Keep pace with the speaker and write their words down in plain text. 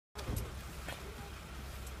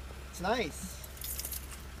nice.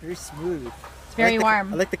 Very smooth. It's very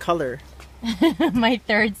warm. I like the color. My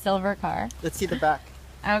third silver car. Let's see the back.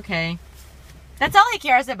 Okay. That's all he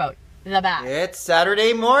cares about. The back. It's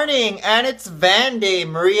Saturday morning and it's van day.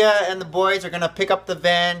 Maria and the boys are going to pick up the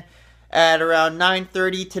van at around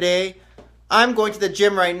 9:30 today. I'm going to the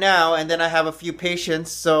gym right now and then I have a few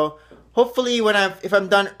patients. So hopefully if I'm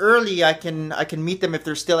done early, I can meet them if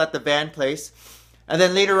they're still at the van place. And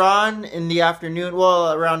then later on in the afternoon,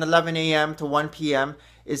 well, around 11 a.m. to 1 p.m.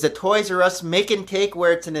 is the Toys R Us Make and Take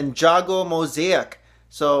where it's an Ninjago mosaic.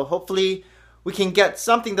 So hopefully we can get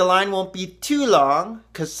something. The line won't be too long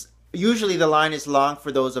because usually the line is long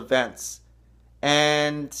for those events.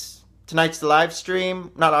 And tonight's the live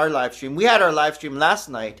stream, not our live stream. We had our live stream last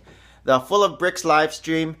night, the Full of Bricks live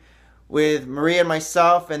stream with Maria and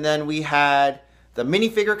myself. And then we had the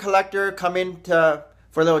minifigure collector come in for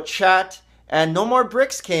a little chat. And No More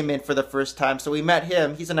Bricks came in for the first time. So we met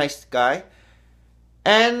him. He's a nice guy.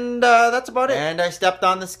 And that's about it. And I stepped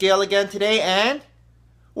on the scale again today and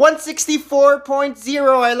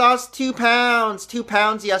 164.0. I lost 2 pounds. 2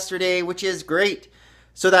 pounds yesterday, which is great.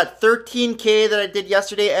 So that 13K that I did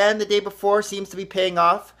yesterday and the day before seems to be paying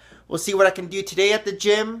off. We'll see what I can do today at the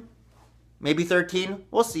gym. Maybe 13.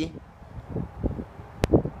 We'll see.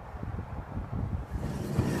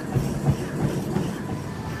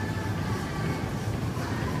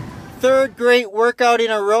 Third great workout in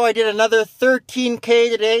a row. I did another 13K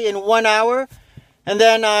today in 1 hour. And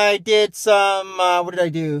then I did some, what did I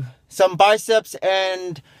do? Some biceps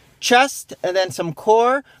and chest and then some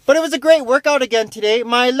core. But it was a great workout again today.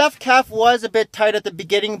 My left calf was a bit tight at the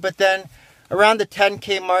beginning, but then around the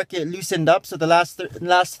 10K mark it loosened up. So the last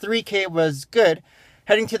 3K was good.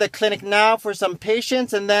 Heading to the clinic now for some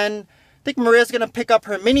patients. And then I think Maria's going to pick up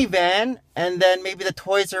her minivan. And then maybe the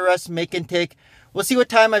Toys R Us Make and Take. We'll see what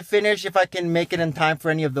time I finish, if I can make it in time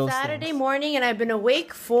for any of those Saturday morning, and I've been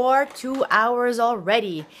awake for 2 hours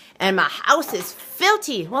already. And my house is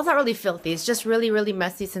filthy. Well, it's not really filthy. It's just really, really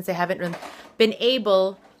messy since I haven't been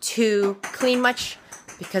able to clean much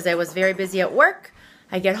because I was very busy at work.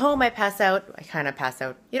 I get home, I pass out. I kind of pass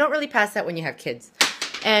out. You don't really pass out when you have kids.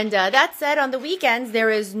 And that said, on the weekends, there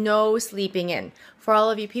is no sleeping in. For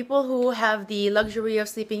all of you people who have the luxury of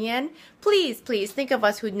sleeping in, please, please think of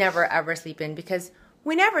us who never ever sleep in because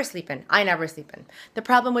we never sleep in. I never sleep in. The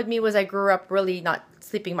problem with me was I grew up really not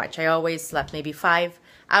sleeping much. I always slept maybe 5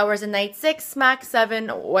 hours a night. 6, max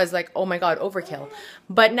 7 was like, oh my God, overkill.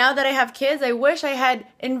 But now that I have kids, I wish I had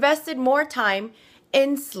invested more time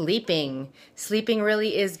in sleeping. Sleeping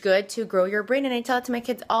really is good to grow your brain, and I tell it to my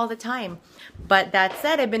kids all the time. But that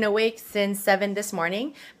said, I've been awake since 7 this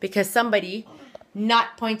morning because somebody,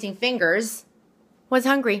 not pointing fingers, was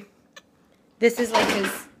hungry. This is like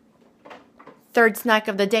his third snack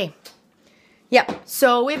of the day. Yep,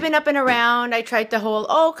 so we've been up and around. I tried the whole,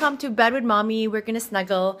 oh, come to bed with mommy, we're gonna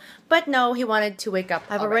snuggle. But no, he wanted to wake up.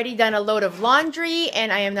 I've already done a load of laundry,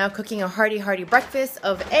 and I am now cooking a hearty breakfast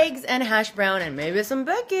of eggs and hash brown and maybe some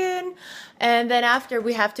bacon. And then after,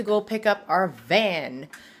 we have to go pick up our van.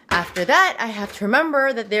 After that, I have to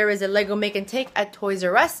remember that there is a Lego Make and Take at Toys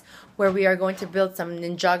R Us where we are going to build some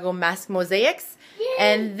Ninjago mask mosaics. Yay!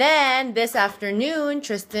 And then this afternoon,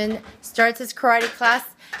 Tristan starts his karate class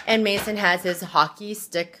and Mason has his hockey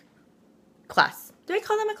stick class. Do I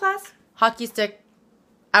call them a class? Hockey stick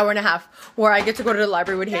hour and a half where I get to go to the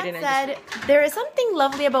library with Hayden. That said, there is something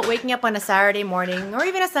lovely about waking up on a Saturday morning or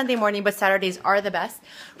even a Sunday morning, but Saturdays are the best.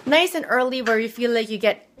 Nice and early where you feel like you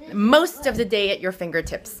get most of the day at your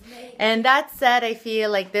fingertips. And that said, I feel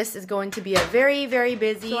like this is going to be a very, very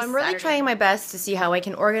busy So I'm really Saturday. Trying my best to see how I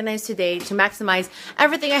can organize today to maximize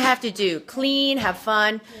everything I have to do. Clean, have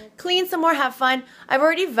fun, clean some more, have fun. I've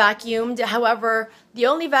already vacuumed. However, the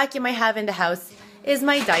only vacuum I have in the house is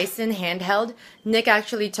my Dyson handheld. Nick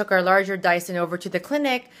actually took our larger Dyson over to the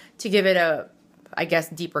clinic to give it a, I guess,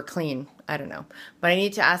 deeper clean. I don't know. But I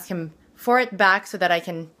need to ask him for it back so that I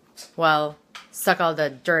can, well, suck all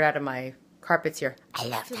the dirt out of my carpets here. I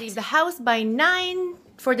love to leave the house by 9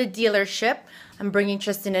 for the dealership. I'm bringing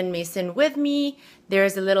Tristan and Mason with me.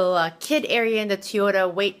 There's a little kid area in the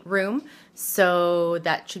Toyota weight room. So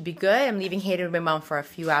that should be good. I'm leaving Hayden with my mom for a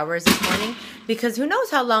few hours this morning because who knows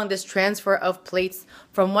how long this transfer of plates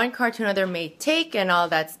from one car to another may take and all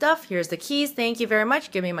that stuff. Here's the keys. Thank you very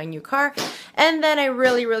much. Give me my new car. And then I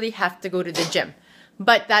really, really have to go to the gym.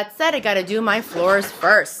 But that said, I got to do my floors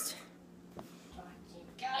first.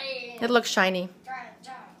 It looks shiny.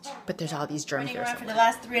 But there's all these germs there. For the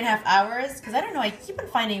last 3.5 hours because I don't know. I keep on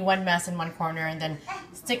finding one mess in one corner and then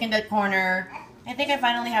stick in that corner. I think I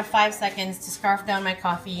finally have 5 seconds to scarf down my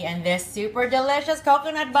coffee and this super delicious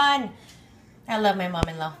coconut bun. I love my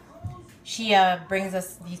mom-in-law. She brings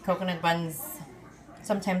us these coconut buns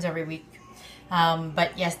sometimes every week.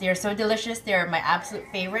 But yes, they are so delicious. They're my absolute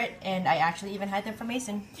favorite, and I actually even had them from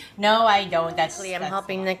Mason. No, I don't. I'm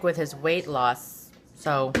helping Nick with his weight loss.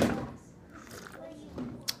 So,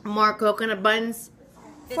 more coconut buns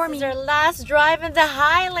for me. This is our last drive in the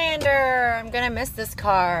Highlander. I'm gonna miss this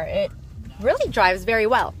car. It really drives very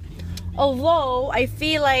well. Although, I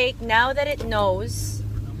feel like now that it knows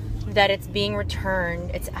that it's being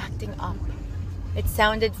returned, it's acting up. It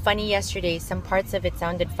sounded funny yesterday. Some parts of it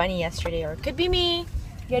sounded funny yesterday. Or it could be me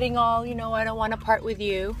getting all, you know, I don't want to part with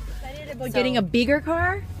you. Excited about getting a bigger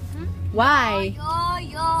car? Why?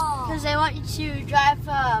 Because I want you to drive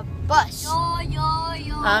a bus.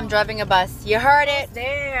 I'm driving a bus. You heard it.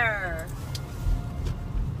 There.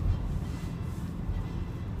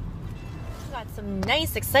 Got some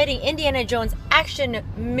nice, exciting Indiana Jones action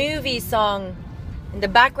movie song in the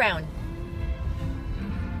background.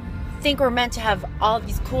 I think we're meant to have all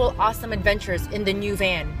these cool, awesome adventures in the new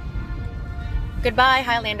van. Goodbye,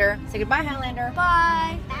 Highlander. Say goodbye, Highlander.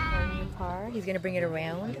 Bye. Our new car. He's gonna bring it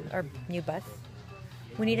around. Our new bus.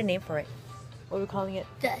 We need a name for it. What are we calling it?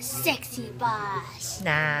 The sexy bus.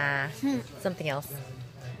 Nah, something else.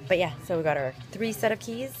 But yeah, so we got our 3 set of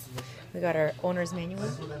keys. We got our owner's manual.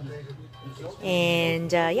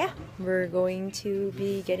 And yeah, we're going to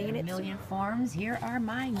be getting in it. Million forms. Here are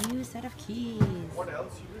my new set of keys.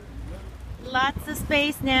 Lots of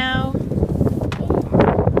space now.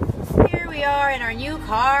 Here we are in our new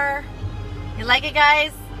car. You like it,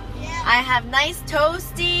 guys? Yeah. I have nice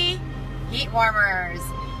toasty heat warmers.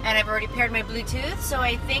 And I've already paired my Bluetooth, so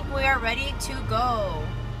I think we are ready to go.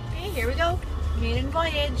 Okay, here we go. Maiden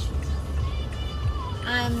voyage.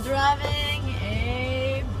 I'm driving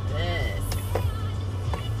a bus.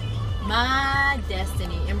 My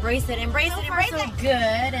destiny. Embrace it, embrace it, embrace it. Good.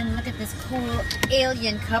 And look at this cool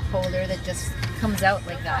alien cup holder that just comes out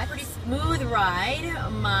like that. Pretty smooth ride.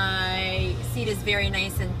 My seat is very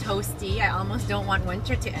nice and toasty. I almost don't want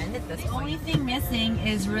winter to end at this point. The only thing missing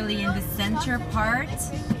is really in the center part.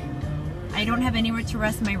 I don't have anywhere to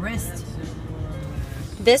rest my wrist.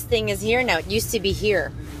 This thing is here now. It used to be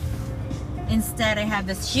here. Instead, I have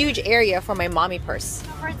this huge area for my mommy purse. I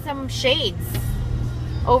offered some shades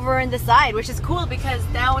over on the side, which is cool because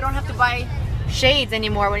now we don't have to buy shades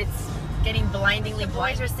anymore when it's getting blindingly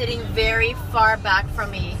bright. The boys are sitting very far back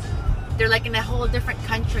from me. They're like in a whole different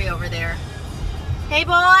country over there. Hey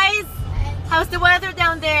boys! How's the weather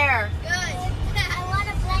down there? Good. I want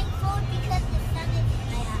a blindfold because the sun is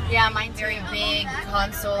in my eye. Yeah, mine's very big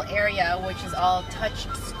console area, which is all touch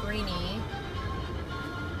screeny.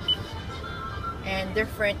 And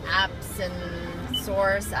different apps and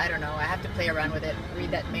source. I don't know. I have to play around with it. Read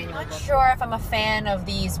that manual. I'm not sure if I'm a fan of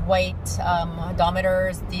these white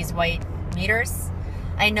odometers, these white meters.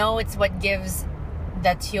 I know it's what gives the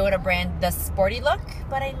Toyota brand the sporty look,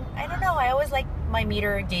 but I don't know. I always like my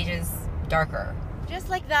meter gauges darker. Just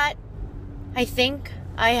like that, I think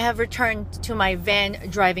I have returned to my van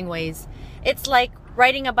driving ways. It's like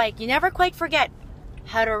riding a bike. You never quite forget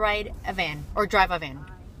how to ride a van or drive a van.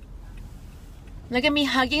 Look at me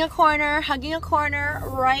hugging a corner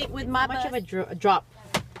right with my much of a drop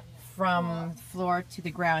from floor to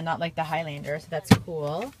the ground, not like the Highlander, so that's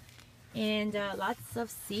cool. And lots of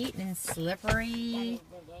seat and slippery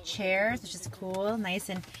chairs, which is cool, nice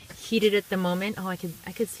and heated at the moment. Oh, I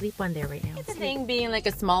could sleep on there right now. It's the thing being like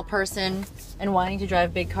a small person and wanting to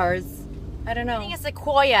drive big cars. I don't know. I think it's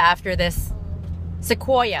Sequoia after this.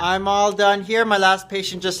 Sequoia. I'm all done here. My last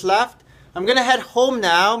patient just left. I'm gonna head home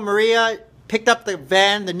now. Maria picked up the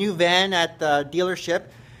van, the new van at the dealership.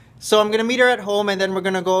 So I'm going to meet her at home and then we're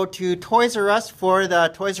going to go to Toys R Us for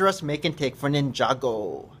the Toys R Us make and take for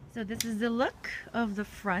Ninjago. So this is the look of the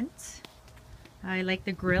front. I like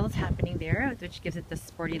the grills happening there, which gives it the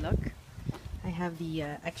sporty look. I have the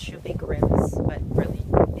extra big rims, but really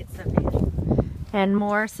it's a van. And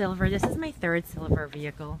more silver. This is my 3rd silver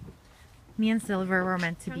vehicle. Me and silver were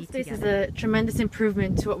meant to be together. This is a tremendous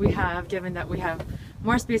improvement to what we have, given that we have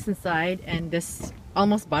more space inside and this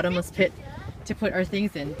almost bottomless pit to put our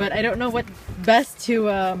things in. But I don't know what best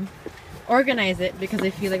to organize it because I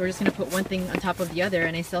feel like we're just going to put one thing on top of the other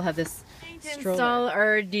and I still have this stroller. Install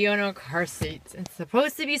our Diono car seat. It's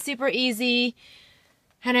supposed to be super easy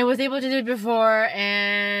and I was able to do it before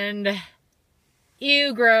and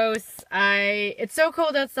ew, gross. It's so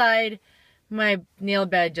cold outside, my nail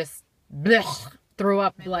bed just blech, threw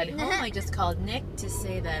up blood. I just called Nick to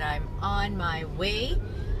say that I'm on my way.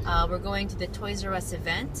 We're going to the Toys R Us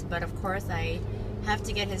event, but of course I have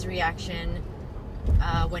to get his reaction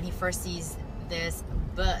when he first sees this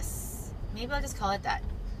bus. Maybe I'll just call it that.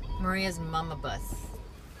 Maria's mama bus.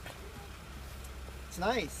 It's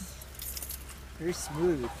nice. Very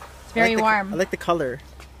smooth. It's very warm. I like the color.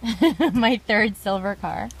 My third silver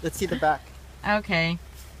car. Let's see the back. Okay.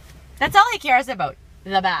 That's all he cares about.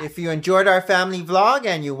 The back. If you enjoyed our family vlog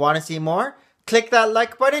and you want to see more, click that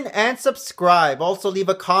like button and subscribe. Also leave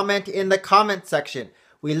a comment in the comment section.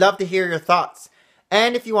 We love to hear your thoughts.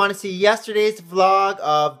 And if you want to see yesterday's vlog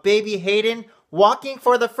of baby Hayden walking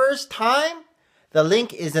for the first time, the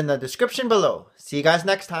link is in the description below. See you guys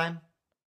next time.